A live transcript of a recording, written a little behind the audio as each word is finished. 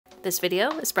This video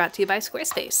is brought to you by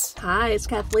Squarespace. Hi, it's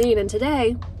Kathleen, and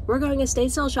today we're going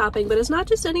estate sale shopping, but it's not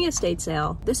just any estate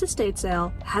sale. This estate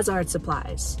sale has art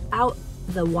supplies out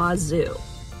the wazoo.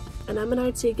 And I'm an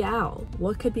artsy gal.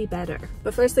 What could be better?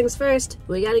 But first things first,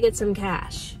 we gotta get some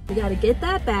cash. We gotta get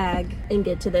that bag and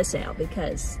get to the sale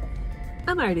because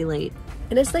I'm already late.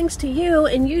 And it's thanks to you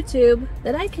and YouTube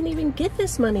that I can even get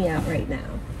this money out right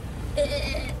now.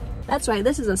 That's right,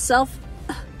 this is a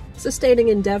self-sustaining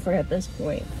endeavor at this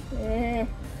point.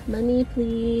 Money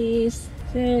please.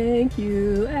 Thank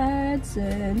you,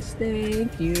 AdSense.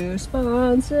 Thank you,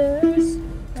 sponsors.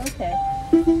 Okay.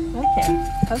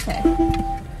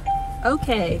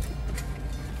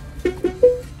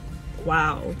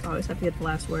 Wow. Always have to get the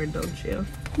last word, don't you?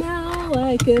 Now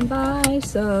I can buy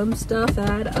some stuff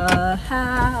at a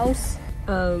house.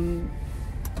 I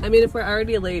mean, if we're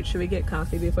already late, should we get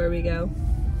coffee before we go?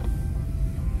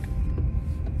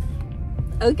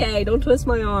 Okay, don't twist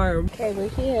my arm. Okay, we're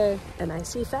here, and I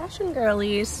see fashion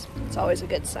girlies. It's always a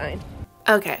good sign.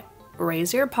 Okay,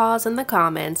 raise your paws in the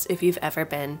comments if you've ever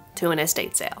been to an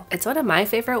estate sale. It's one of my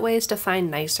favorite ways to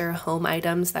find nicer home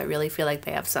items that really feel like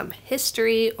they have some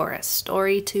history or a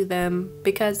story to them,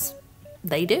 because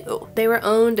they do. They were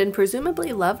owned and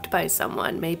presumably loved by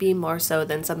someone, maybe more so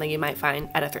than something you might find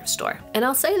at a thrift store. And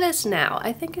I'll say this now,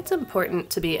 I think it's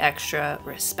important to be extra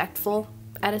respectful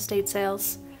at estate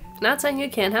sales. Not saying you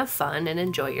can't have fun and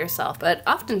enjoy yourself, but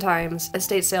oftentimes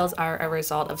estate sales are a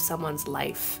result of someone's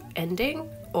life ending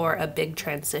or a big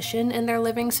transition in their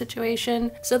living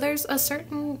situation, so there's a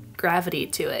certain gravity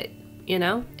to it, you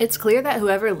know? It's clear that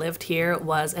whoever lived here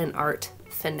was an art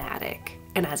fanatic.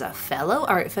 And as a fellow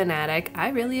art fanatic, I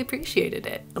really appreciated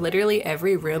it. Literally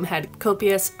every room had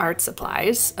copious art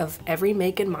supplies of every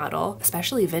make and model,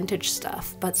 especially vintage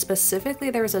stuff, but specifically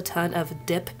there was a ton of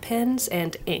dip pens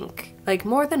and ink. Like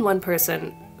more than one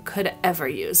person could ever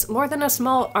use, more than a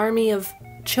small army of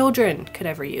children could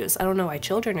ever use. I don't know why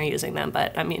children are using them,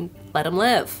 but I mean, let them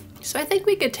live. So I think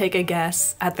we could take a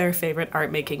guess at their favorite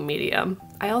art making medium.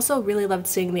 I also really loved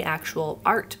seeing the actual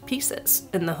art pieces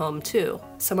in the home too.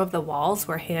 Some of the walls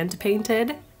were hand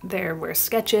painted. There were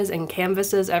sketches and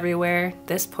canvases everywhere.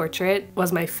 This portrait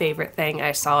was my favorite thing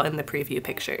I saw in the preview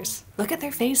pictures. Look at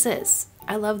their faces.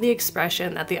 I love the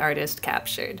expression that the artist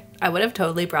captured. I would have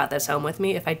totally brought this home with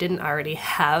me if I didn't already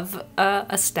have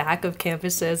a stack of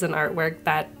canvases and artwork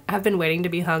that have been waiting to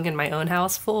be hung in my own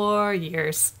house for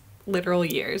years. Literal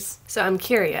years. So I'm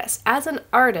curious, as an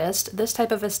artist, this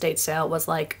type of estate sale was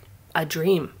like a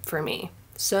dream for me.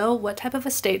 So what type of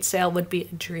estate sale would be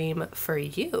a dream for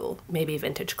you? Maybe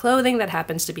vintage clothing that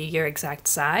happens to be your exact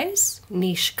size?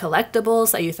 Niche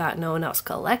collectibles that you thought no one else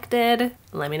collected?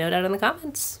 Let me know down in the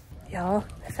comments. Y'all,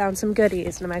 I found some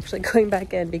goodies, and I'm actually going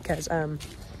back in because I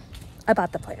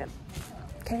bought the plant.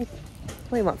 Okay? What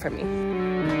do you want from me?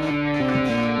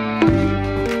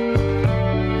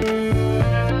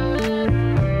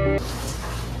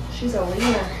 She's a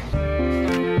wiener.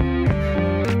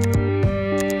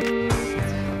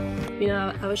 You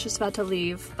know, I was just about to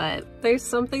leave, but there's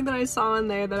something that I saw in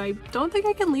there that I don't think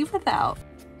I can leave without.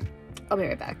 I'll be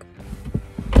right back.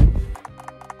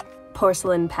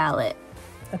 Porcelain palette.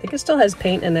 I think it still has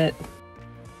paint in it.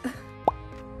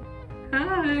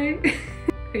 Hi!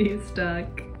 Are you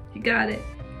stuck? You got it.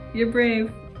 You're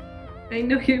brave. I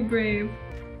know you're brave.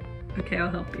 Okay, I'll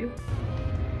help you.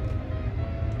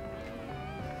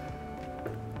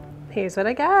 Here's what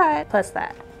I got, plus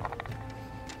that.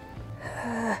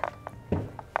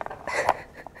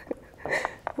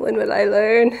 When will I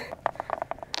learn?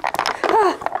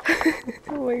 Ah!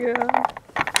 Oh my god.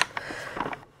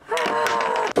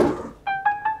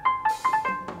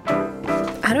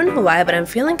 I don't know why, but I'm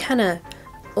feeling kind of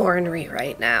ornery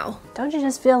right now. Don't you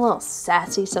just feel a little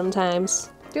sassy sometimes?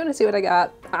 Do you want to see what I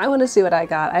got? I want to see what I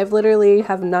got. I've literally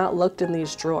have not looked in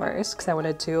these drawers because I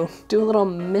wanted to do a little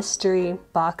mystery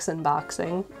box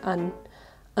unboxing,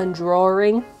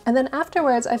 undrawing. And then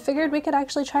afterwards, I figured we could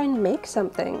actually try and make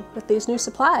something with these new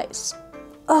supplies.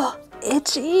 Oh,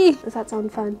 itchy. Does that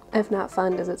sound fun? If not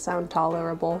fun, does it sound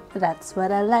tolerable? That's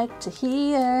what I like to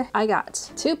hear. I got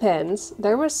 2 pens.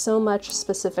 There was so much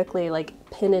specifically like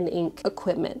pen and ink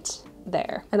equipment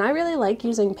there. And I really like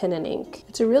using pen and ink.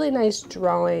 It's a really nice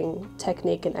drawing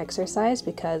technique and exercise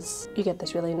because you get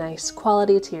this really nice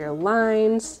quality to your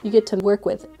lines. You get to work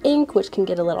with ink, which can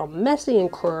get a little messy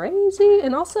and crazy.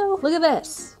 And also, look at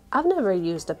this. I've never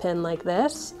used a pen like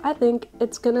this. I think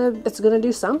it's gonna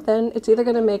do something. It's either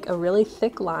gonna make a really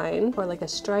thick line or like a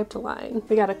striped line.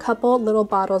 We got a couple little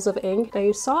bottles of ink. Now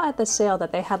you saw at the sale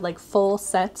that they had like full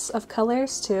sets of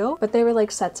colors too, but they were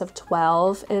like sets of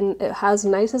 12, and as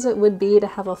nice as it would be to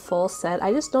have a full set,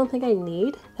 I just don't think I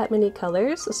need that many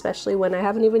colors, especially when I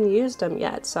haven't even used them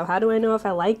yet. So how do I know if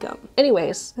I like them?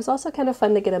 Anyways, it's also kind of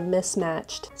fun to get a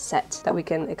mismatched set that we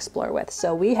can explore with.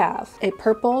 So we have a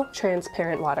purple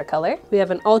transparent watercolor. We have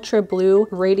an ultra blue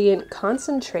radiant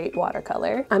concentrate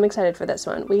watercolor. I'm excited for this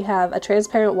one. We have a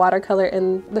transparent watercolor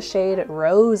in the shade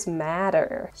Rose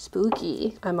Madder.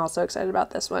 Spooky. I'm also excited about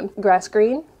this one. Grass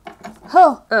green.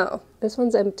 Oh, this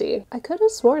one's empty. I could have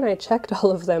sworn I checked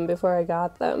all of them before I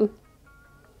got them.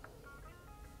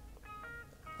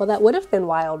 Well, that would have been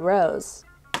Wild Rose.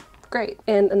 Great.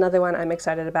 And another one I'm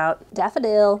excited about,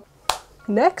 Daffodil.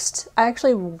 Next, I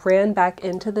actually ran back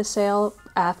into the sale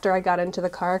after I got into the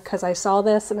car because I saw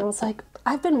this and I was like,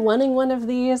 I've been wanting one of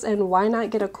these, and why not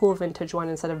get a cool vintage one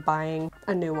instead of buying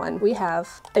a new one? We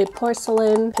have a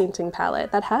porcelain painting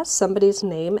palette that has somebody's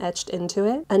name etched into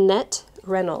it. Annette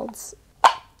Reynolds.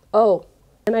 Oh,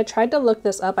 and I tried to look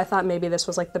this up. I thought maybe this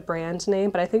was like the brand name,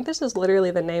 but I think this is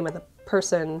literally the name of the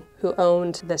person who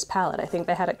owned this palette. I think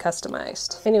they had it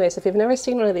customized. Anyways, if you've never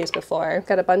seen one of these before,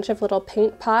 got a bunch of little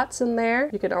paint pots in there.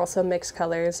 You can also mix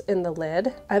colors in the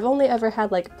lid. I've only ever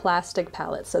had like plastic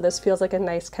palettes, so this feels like a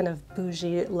nice kind of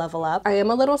bougie level up. I am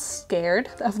a little scared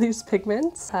of these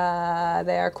pigments. They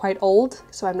are quite old,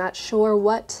 so I'm not sure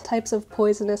what types of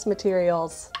poisonous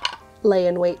materials lay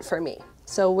in wait for me.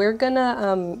 So we're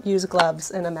gonna use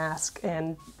gloves and a mask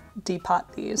and depot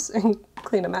these and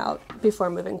clean them out before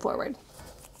moving forward.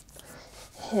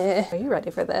 Are you ready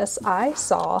for this? I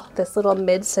saw this little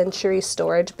mid-century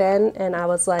storage bin and I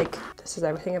was like, this is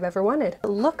everything I've ever wanted. It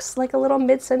looks like a little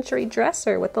mid-century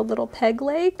dresser with the little peg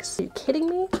legs. Are you kidding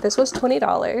me? This was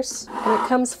 $20 and it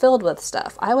comes filled with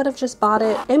stuff. I would have just bought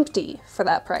it empty for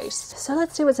that price. So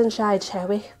let's see what's inside, shall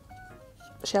we?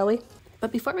 Shall we?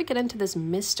 But before we get into this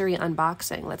mystery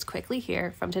unboxing, let's quickly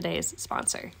hear from today's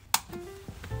sponsor.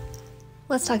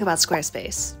 Let's talk about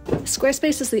Squarespace.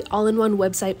 Squarespace is the all-in-one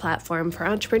website platform for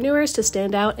entrepreneurs to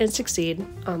stand out and succeed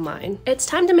online. It's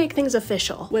time to make things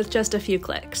official with just a few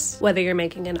clicks. Whether you're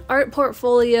making an art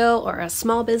portfolio or a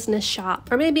small business shop,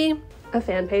 or maybe a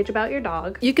fan page about your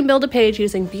dog, you can build a page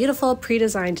using beautiful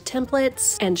pre-designed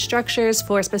templates and structures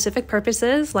for specific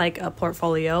purposes like a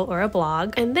portfolio or a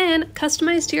blog, and then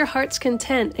customize to your heart's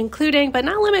content, including but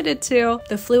not limited to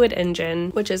the Fluid Engine,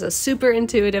 which is a super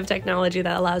intuitive technology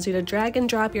that allows you to drag and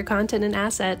drop your content and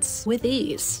assets with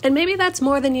ease. And maybe that's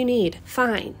more than you need.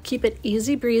 Fine. Keep it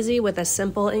easy breezy with a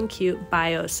simple and cute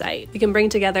bio site. You can bring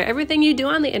together everything you do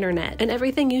on the internet and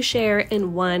everything you share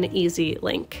in one easy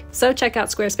link. So check out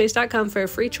squarespace.com for a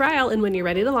free trial, and when you're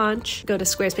ready to launch, go to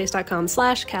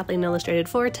squarespace.com/kathleenillustrated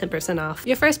for 10% off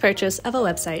your first purchase of a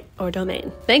website or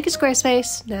domain. Thank you,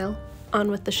 Squarespace. Now, on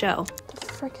with the show. What the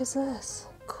frick is this?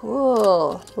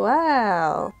 Cool.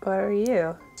 Wow. What are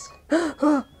you?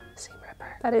 Seam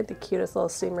ripper. That ain't the cutest little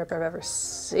seam ripper I've ever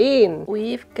seen.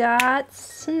 We've got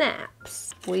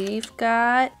snaps. We've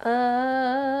got,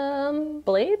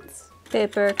 blades?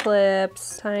 Paper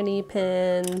clips, tiny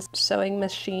pins, sewing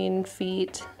machine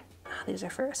feet. These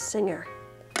are for a singer.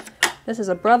 This is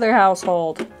a brother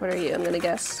household. What are you? I'm gonna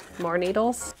guess more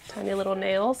needles, tiny little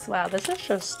nails. Wow, this is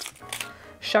just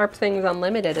Sharp Things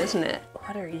Unlimited, isn't it?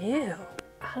 What are you?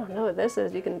 I don't know what this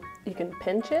is. You can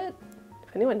pinch it.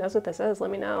 If anyone knows what this is, let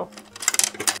me know.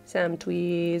 Some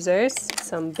tweezers,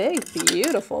 some big,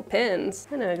 beautiful pins.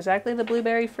 I know exactly the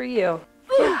blueberry for you.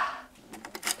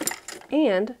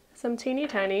 And some teeny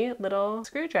tiny little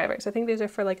screwdrivers. I think these are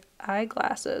for like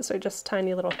eyeglasses or just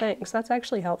tiny little things. That's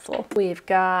actually helpful. We've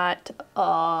got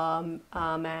a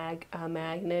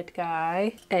magnet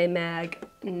guy, a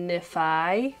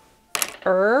magnifier,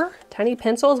 tiny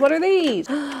pencils. What are these?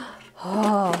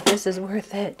 Oh, this is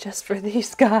worth it just for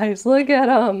these guys. Look at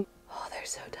them. Oh, they're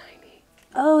so tiny.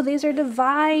 Oh, these are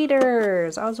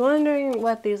dividers. I was wondering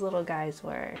what these little guys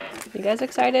were. You guys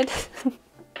excited?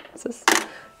 This is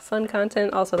fun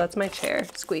content. Also, that's my chair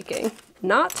squeaking.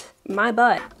 Not my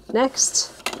butt.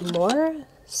 Next, more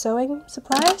sewing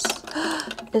supplies.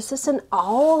 Is this an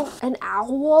owl? An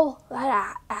owl?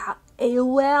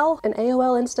 AOL? An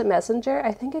AOL Instant Messenger?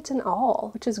 I think it's an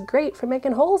awl, which is great for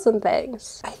making holes in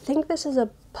things. I think this is a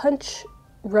punch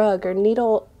rug or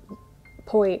needle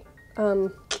point.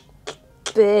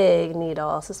 Big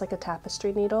needle. Is this like a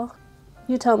tapestry needle?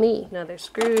 You tell me. Another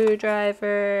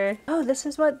screwdriver. Oh, this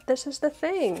is the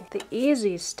thing. The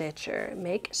Easy Stitcher.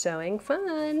 Make sewing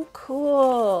fun.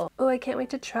 Cool. Oh, I can't wait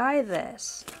to try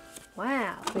this.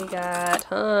 Wow. We got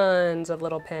tons of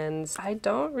little pens. I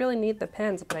don't really need the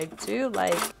pens, but I do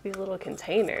like these little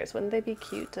containers. Wouldn't they be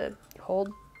cute to hold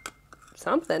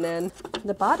something in.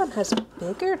 The bottom has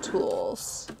bigger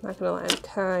tools. Not gonna lie, I'm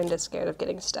kind of scared of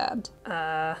getting stabbed.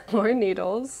 More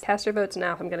needles. Cast your votes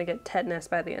now if I'm gonna get tetanus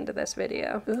by the end of this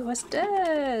video. Ooh, what's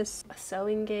this? A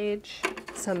sewing gauge.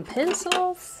 Some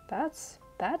pencils. That's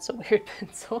a weird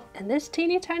pencil. And this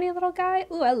teeny tiny little guy.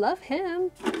 Ooh, I love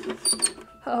him.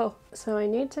 Oh, so I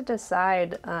need to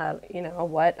decide, you know,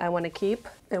 what I want to keep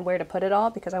and where to put it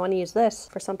all, because I want to use this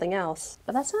for something else.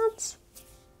 But that sounds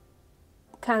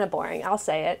kind of boring, I'll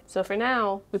say it. So for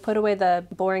now, we put away the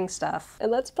boring stuff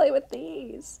and let's play with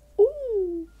these.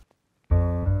 Ooh.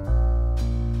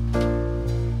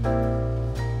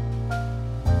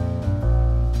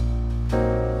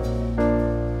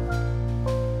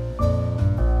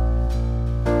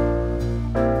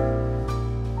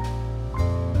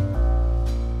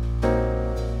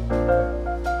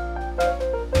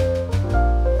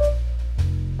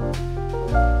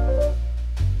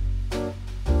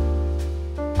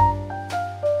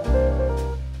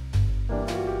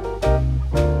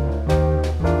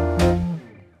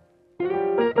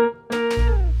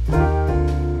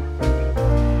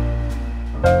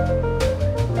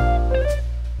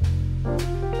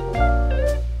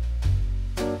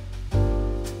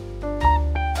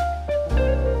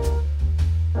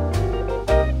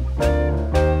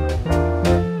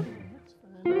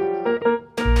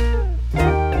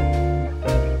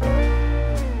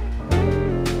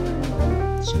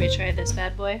 Try this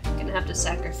bad boy. I'm gonna have to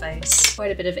sacrifice quite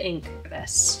a bit of ink for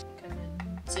this. Gonna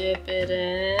dip it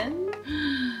in.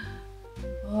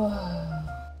 Oh.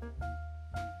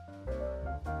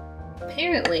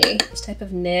 Apparently, this type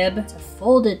of nib, it's a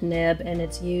folded nib and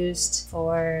it's used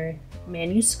for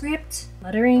manuscript,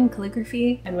 lettering,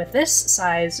 calligraphy, and with this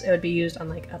size it would be used on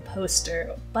like a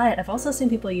poster. But I've also seen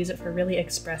people use it for really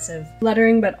expressive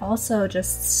lettering, but also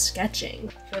just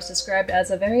sketching. It was described as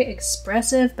a very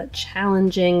expressive but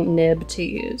challenging nib to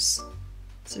use.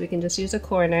 So we can just use a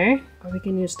corner, or we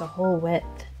can use the whole width.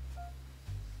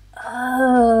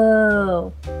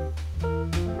 Oh.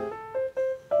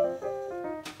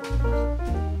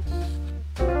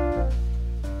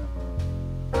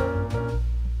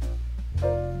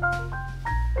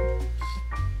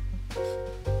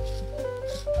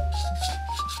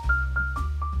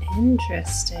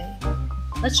 Interesting.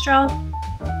 Let's draw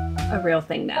a real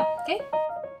thing now, okay?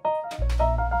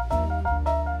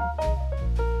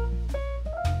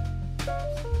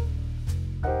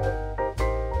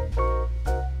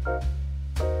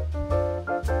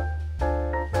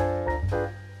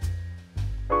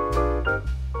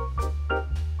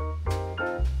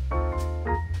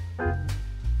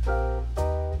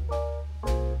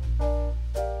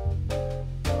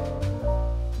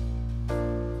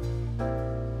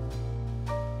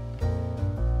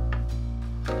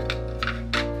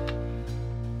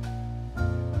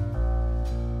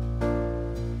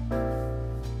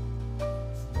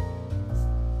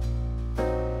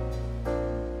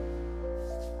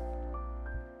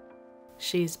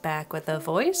 She's back with a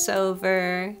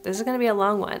voiceover. This is gonna be a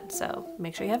long one, so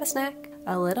make sure you have a snack,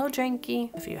 a little drinky.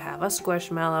 If you have a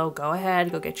Squishmallow, go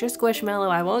ahead, go get your Squishmallow.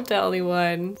 I won't tell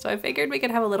anyone. So I figured we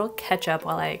could have a little catch up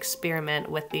while I experiment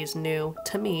with these new,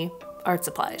 to me, art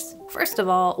supplies. First of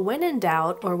all, when in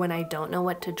doubt or when I don't know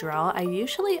what to draw, I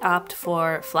usually opt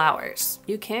for flowers.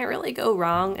 You can't really go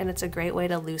wrong, and it's a great way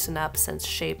to loosen up since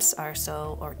shapes are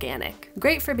so organic.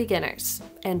 Great for beginners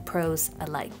and pros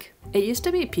alike. It used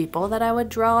to be people that I would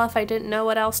draw if I didn't know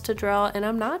what else to draw, and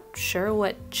I'm not sure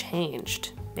what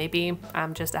changed. Maybe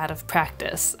I'm just out of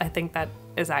practice. I think that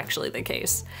is actually the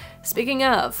case. Speaking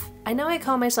of, I know I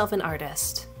call myself an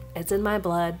artist. It's in my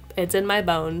blood, it's in my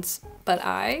bones, but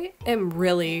I am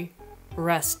really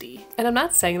rusty. And I'm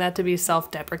not saying that to be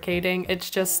self-deprecating, it's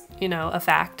just, you know, a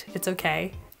fact. It's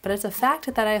okay. But it's a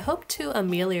fact that I hope to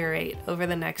ameliorate over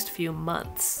the next few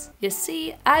months. You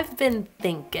see, I've been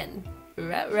thinking.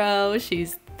 Ruh-roh,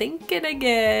 she's thinking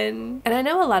again. And I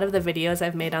know a lot of the videos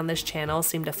I've made on this channel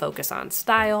seem to focus on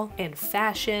style and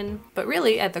fashion, but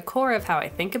really at the core of how I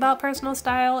think about personal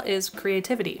style is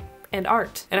creativity and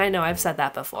art. And I know I've said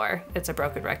that before, it's a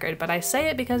broken record, but I say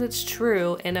it because it's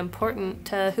true and important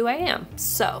to who I am.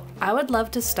 So I would love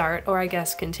to start, or I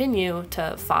guess continue,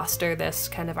 to foster this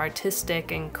kind of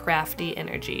artistic and crafty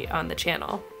energy on the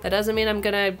channel. That doesn't mean I'm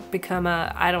gonna become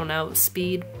a, I don't know,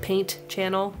 speed paint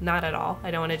channel. Not at all,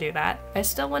 I don't wanna do that. I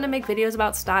still wanna make videos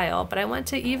about style, but I want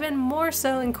to even more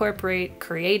so incorporate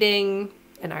creating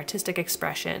an artistic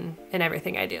expression in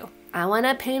everything I do. I want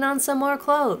to paint on some more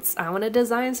clothes. I want to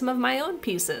design some of my own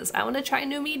pieces. I want to try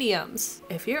new mediums.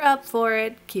 If you're up for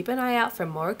it, keep an eye out for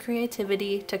more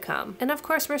creativity to come. And of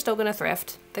course, we're still gonna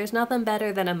thrift. There's nothing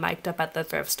better than a mic'd up at the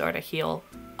thrift store to heal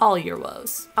all your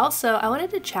woes. Also, I wanted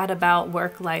to chat about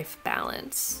work-life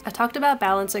balance. I talked about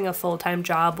balancing a full-time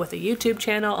job with a YouTube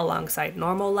channel alongside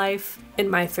normal life in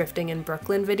my thrifting in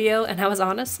Brooklyn video, and I was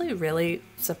honestly really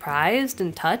surprised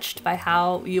and touched by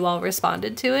how you all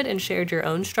responded to it and shared your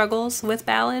own struggles with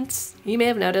balance. You may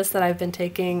have noticed that I've been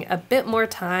taking a bit more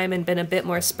time and been a bit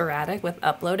more sporadic with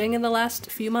uploading in the last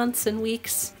few months and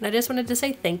weeks, and I just wanted to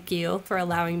say thank you for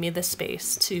allowing me the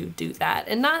space to do that.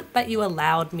 And not that you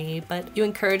allowed me, but you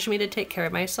encouraged me to take care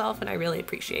of myself, and I really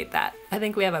appreciate that. I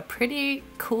think we have a pretty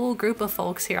cool group of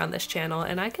folks here on this channel,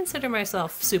 and I consider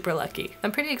myself super lucky.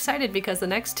 I'm pretty excited because the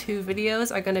next 2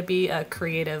 videos are going to be a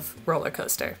creative roller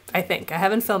coaster. I think. I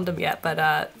haven't filmed them yet,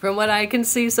 but from what I can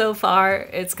see so far,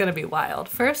 it's going to be wild.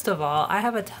 First of all, I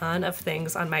have a ton of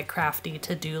things on my crafty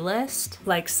to-do list,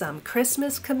 like some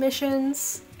Christmas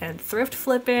commissions and thrift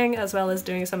flipping, as well as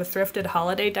doing some thrifted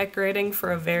holiday decorating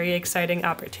for a very exciting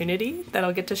opportunity that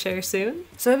I'll get to share soon.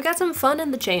 So we've got some fun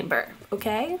in the chamber,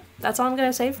 okay? That's all I'm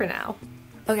gonna say for now.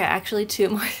 Okay, actually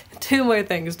two more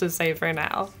things to say for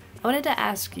now. I wanted to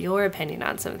ask your opinion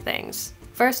on some things.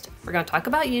 First, we're gonna talk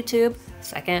about YouTube.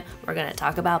 Second, we're gonna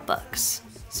talk about books.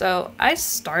 So I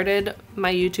started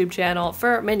my YouTube channel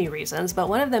for many reasons, but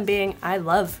one of them being I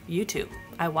love YouTube.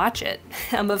 I watch it.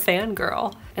 I'm a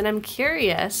fangirl. And I'm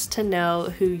curious to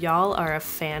know who y'all are a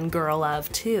fangirl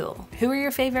of too. Who are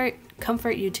your favorite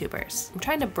comfort YouTubers? I'm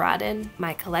trying to broaden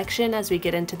my collection as we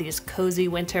get into these cozy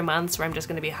winter months where I'm just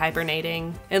gonna be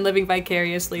hibernating and living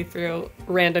vicariously through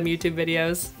random YouTube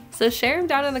videos. So share them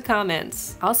down in the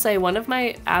comments. I'll say one of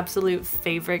my absolute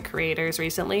favorite creators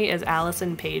recently is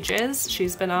Allison Pages.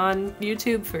 She's been on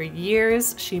YouTube for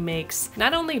years. She makes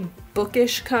not only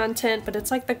bookish content, but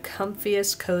it's like the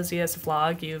comfiest, coziest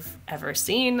vlog you've ever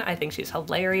seen. I think she's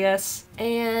hilarious.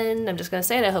 And I'm just gonna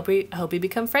say it, I hope we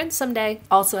become friends someday.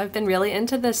 Also, I've been really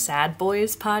into the Sad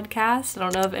Boys podcast. I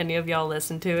don't know if any of y'all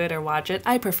listen to it or watch it.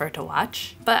 I prefer to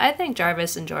watch. But I think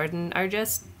Jarvis and Jordan are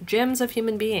just gems of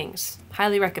human beings.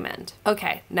 Highly recommend.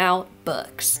 Okay, now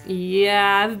books.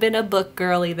 Yeah, I've been a book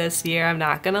girly this year, I'm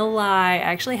not gonna lie. I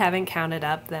actually haven't counted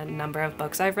up the number of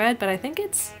books I've read, but I think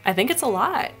it's a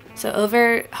lot. So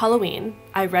over Halloween,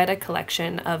 I read a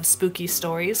collection of spooky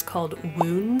stories called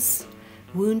Wounds.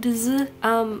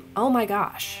 Oh my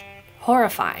gosh,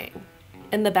 horrifying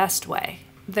in the best way.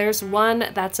 There's one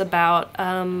that's about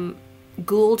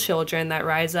ghoul children that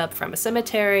rise up from a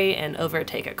cemetery and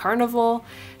overtake a carnival.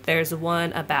 There's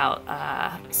one about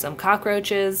some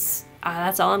cockroaches.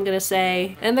 That's all I'm gonna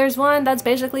say. And there's one that's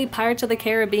basically Pirates of the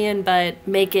Caribbean, but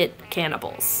make it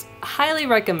cannibals. Highly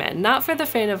recommend. Not for the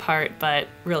faint of heart, but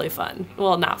really fun.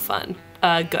 Well, not fun.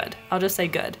 Good. I'll just say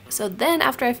good. So then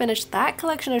after I finished that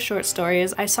collection of short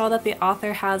stories, I saw that the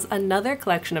author has another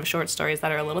collection of short stories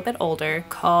that are a little bit older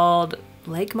called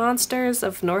Lake Monsters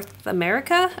of North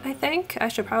America, I think. I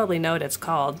should probably know what it's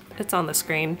called. It's on the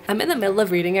screen. I'm in the middle of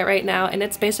reading it right now, and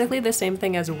it's basically the same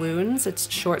thing as Wounds.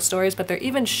 It's short stories, but they're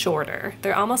even shorter.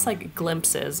 They're almost like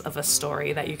glimpses of a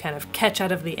story that you kind of catch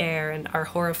out of the air and are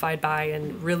horrified by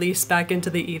and release back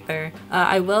into the ether.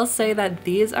 I will say that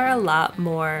these are a lot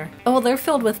more, well, they're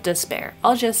filled with despair.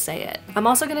 I'll just say it. I'm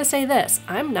also gonna say this.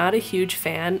 I'm not a huge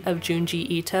fan of Junji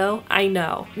Ito. I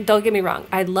know. Don't get me wrong.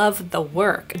 I love the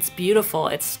work. It's beautiful.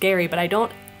 It's scary, but I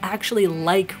don't actually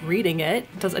like reading it.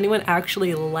 Does anyone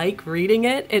actually like reading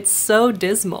it? It's so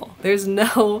dismal. There's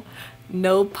no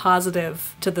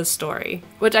positive to the story,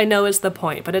 which I know is the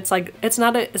point, but it's like, it's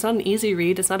not an easy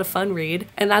read. It's not a fun read.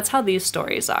 And that's how these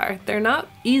stories are. They're not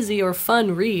easy or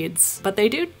fun reads, but they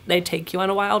take you on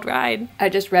a wild ride. I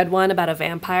just read one about a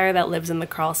vampire that lives in the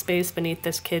crawl space beneath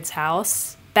this kid's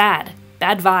house. Bad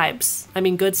vibes. I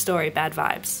mean, good story, bad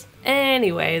vibes.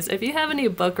 Anyways, if you have any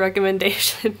book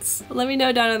recommendations, let me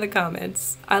know down in the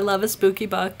comments. I love a spooky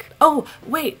book. Oh,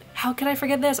 wait, how can I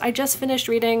forget this? I just finished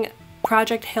reading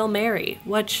Project Hail Mary,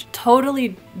 which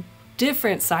totally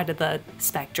different side of the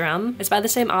spectrum. It's by the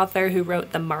same author who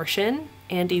wrote The Martian,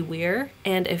 Andy Weir.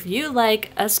 And if you like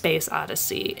a space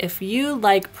odyssey, if you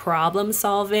like problem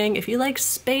solving, if you like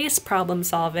space problem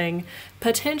solving,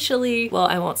 potentially, well,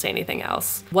 I won't say anything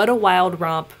else. What a wild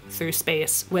romp through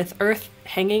space with Earth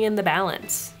hanging in the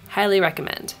balance. Highly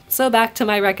recommend. So back to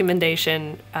my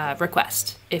recommendation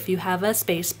request. If you have a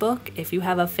space book, if you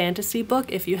have a fantasy book,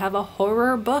 if you have a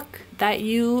horror book that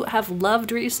you have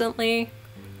loved recently,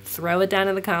 throw it down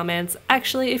in the comments.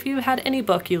 Actually, if you had any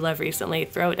book you love recently,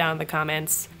 throw it down in the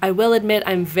comments. I will admit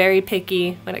I'm very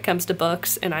picky when it comes to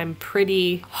books, and I'm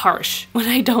pretty harsh when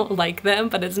I don't like them,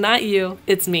 but it's not you,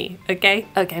 it's me, okay?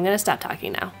 Okay, I'm gonna stop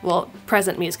talking now. Well,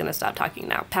 present me is gonna stop talking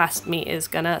now. Past me is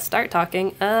gonna start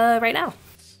talking right now.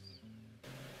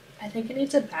 I think it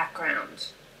needs a background.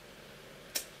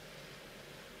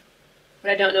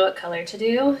 but I don't know what color to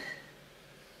do.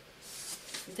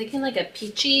 I'm thinking like a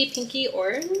peachy, pinky,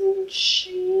 orange.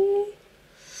 You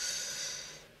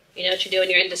know what you do when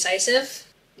you're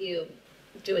indecisive? You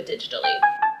do it digitally.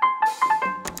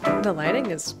 The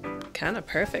lighting is kind of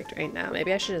perfect right now.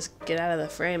 Maybe I should just get out of the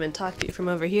frame and talk to you from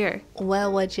over here.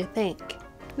 Well, what'd you think?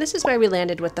 This is where we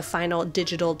landed with the final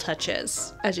digital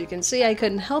touches. As you can see, I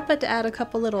couldn't help but to add a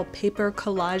couple little paper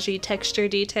collage-y texture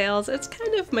details. It's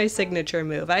kind of my signature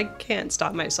move. I can't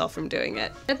stop myself from doing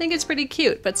it. I think it's pretty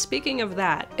cute, but speaking of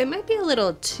that, it might be a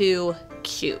little too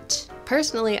cute.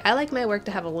 Personally, I like my work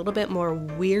to have a little bit more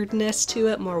weirdness to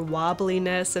it, more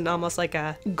wobbliness, and almost like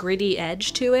a gritty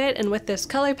edge to it. And with this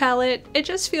color palette, it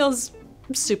just feels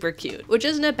super cute, which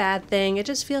isn't a bad thing. It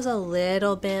just feels a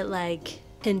little bit like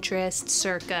Pinterest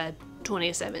circa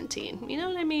 2017. You know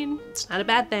what I mean? It's not a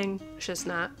bad thing. It's just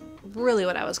not really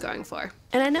what I was going for.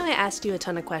 And I know I asked you a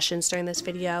ton of questions during this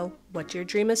video. What your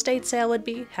dream estate sale would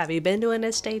be? Have you been to an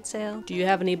estate sale? Do you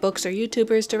have any books or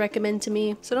YouTubers to recommend to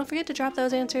me? So don't forget to drop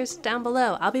those answers down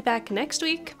below. I'll be back next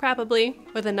week, probably,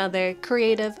 with another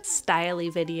creative,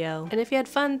 styly video. And if you had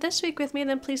fun this week with me,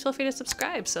 then please feel free to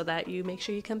subscribe so that you make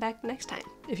sure you come back next time.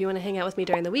 If you want to hang out with me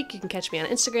during the week, you can catch me on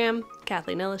Instagram,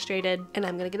 kathleenillustrated, and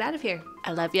I'm gonna get out of here.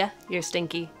 I love ya. You're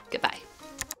stinky. Goodbye.